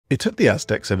It took the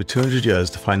Aztecs over 200 years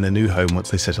to find their new home once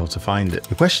they set out to find it.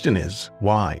 The question is,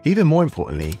 why? Even more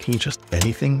importantly, can you trust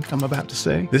anything I'm about to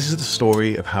say? This is the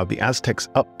story of how the Aztecs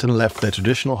upped and left their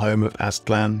traditional home of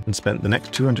Aztlan and spent the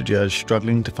next 200 years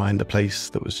struggling to find a place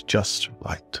that was just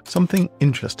right. Something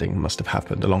interesting must have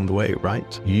happened along the way,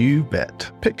 right? You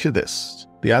bet. Picture this.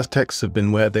 The Aztecs have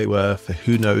been where they were for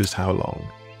who knows how long.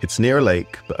 It's near a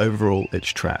lake, but overall it's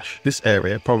trash. This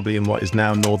area, probably in what is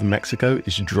now northern Mexico,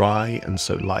 is dry, and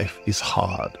so life is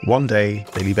hard. One day,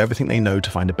 they leave everything they know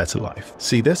to find a better life.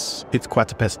 See this? It's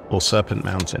Coatepec, or Serpent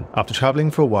Mountain. After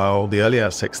traveling for a while, the early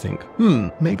Aztecs think,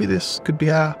 maybe this could be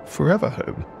our forever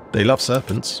home. They love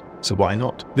serpents, so why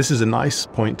not? This is a nice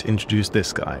point to introduce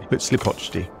this guy,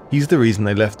 Huitzilopochtli. He's the reason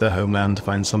they left their homeland to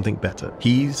find something better.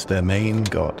 He's their main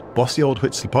god. Bossy old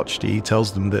Huitzilopochtli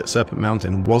tells them that Serpent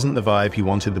Mountain wasn't the vibe he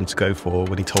wanted them to go for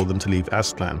when he told them to leave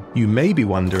Aztlan. You may be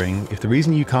wondering if the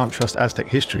reason you can't trust Aztec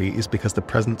history is because the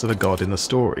presence of a god in the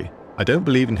story. I don't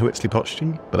believe in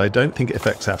Huitzilopochtli, but I don't think it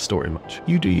affects our story much.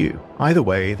 You do you. Either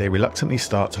way, they reluctantly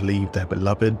start to leave their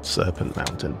beloved Serpent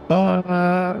Mountain.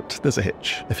 But there's a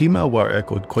hitch. A female warrior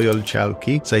called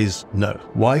Coyolxauhqui says no.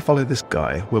 Why follow this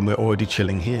guy when we're already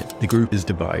chilling here? The group is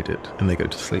divided, and they go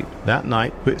to sleep. That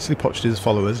night, Huitzilopochtli's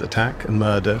followers attack and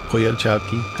murder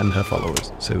Coyolxauhqui and her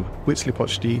followers, so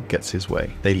Huitzilopochtli gets his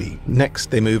way. They leave.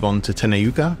 Next, they move on to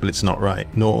Tenayuca, but it's not right,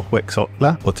 nor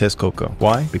Huexotla or Texcoco.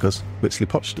 Why? Because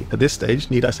Huitzilopochtli. At this stage,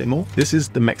 need I say more? This is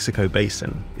the Mexico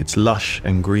Basin. It's lush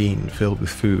and green, filled with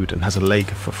food, and has a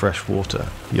lake for fresh water,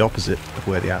 the opposite of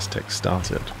where the Aztecs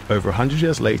started. Over 100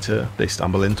 years later, they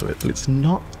stumble into it, but it's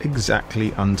not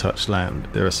exactly untouched land.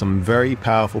 There are some very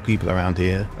powerful people around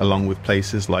here, along with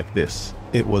places like this.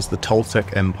 It was the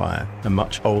Toltec Empire, a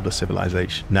much older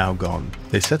civilization, now gone.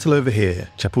 They settle over here,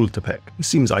 Chapultepec. It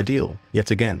seems ideal.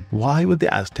 Yet again, why would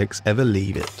the Aztecs ever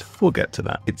leave it? We'll get to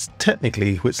that. It's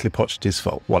technically Huitzilopochtli's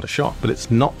fault. What a shock. But it's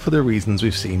not for the reasons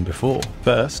we've seen before.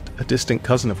 First, a distant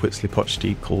cousin of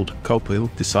Huitzilopochtli called Copil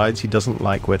decides he doesn't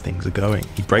like where things are going.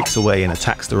 He breaks away and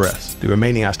attacks the rest. The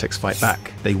remaining Aztecs fight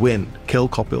back. They win, kill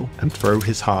Copil, and throw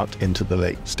his heart into the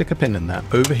lake. Stick a pin in that.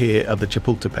 Over here are the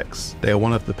Chapultepecs. They are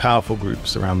one of the powerful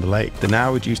groups around the lake. The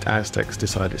now reduced Aztecs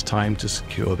decide it's time to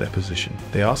secure their position.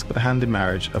 They ask for the hand in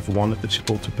marriage of one of the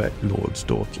Chapultepec lord's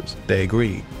daughters. They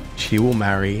agree. She will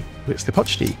marry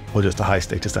Huitzilopochtli, or just a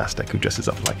high-status Aztec who dresses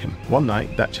up like him. One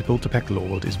night, that Chapultepec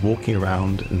lord is walking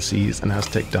around and sees an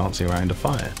Aztec dancing around a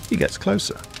fire. He gets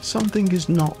closer. Something is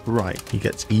not right. He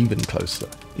gets even closer.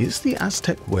 Is the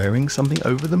Aztec wearing something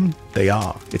over them? They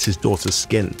are. It's his daughter's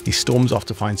skin. He storms off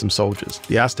to find some soldiers.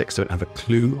 The Aztecs don't have a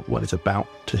clue what is about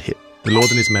to hit. The Lord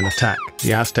and his men attack.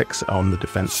 The Aztecs are on the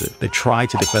defensive. They try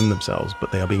to defend themselves,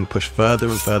 but they are being pushed further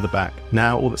and further back.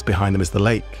 Now all that's behind them is the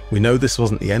lake. We know this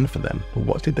wasn't the end for them, but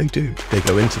what did they do? They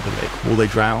go into the lake. Will they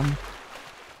drown?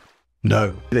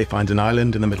 No. They find an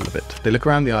island in the middle of it. They look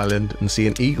around the island and see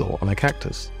an eagle on a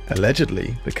cactus.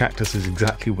 Allegedly, the cactus is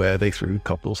exactly where they threw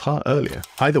Copil's heart earlier.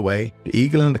 Either way, the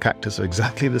eagle and the cactus are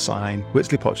exactly the sign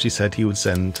Huitzilopochtli said he would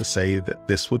send to say that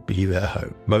this would be their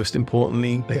home. Most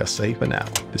importantly, they are safer now.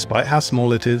 Despite how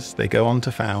small it is, they go on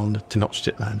to found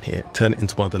Tenochtitlan here, turn it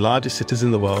into one of the largest cities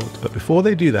in the world. But before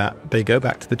they do that, they go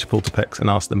back to the Chapultepecs and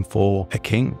ask them for a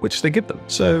king, which they give them.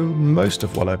 So most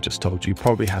of what I've just told you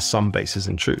probably has some basis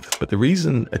in truth. But the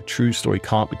reason a true story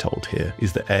can't be told here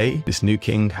is that A, this new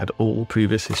king had all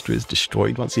previous history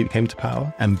destroyed once he came to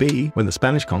power, and B, when the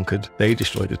Spanish conquered, they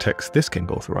destroyed the text this king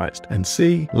authorized, and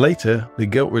C, later, the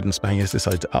guilt-ridden Spaniards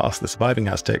decided to ask the surviving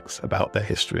Aztecs about their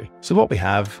history. So what we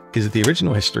have is the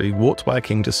original history warped by a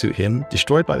king to suit him,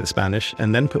 destroyed by the Spanish,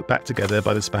 and then put back together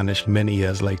by the Spanish many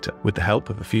years later, with the help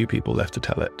of a few people left to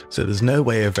tell it. So there's no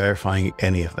way of verifying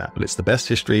any of that, but it's the best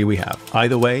history we have.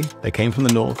 Either way, they came from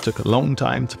the north, took a long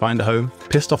time to find a home,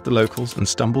 pissed off the locals, and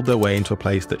stumbled their way into a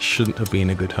place that shouldn't have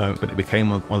been a good home, but it became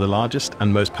one of the largest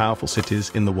and most powerful cities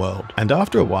in the world. And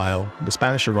after a while, the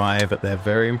Spanish arrive at their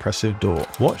very impressive door.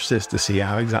 Watch this to see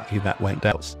how exactly that went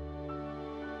down.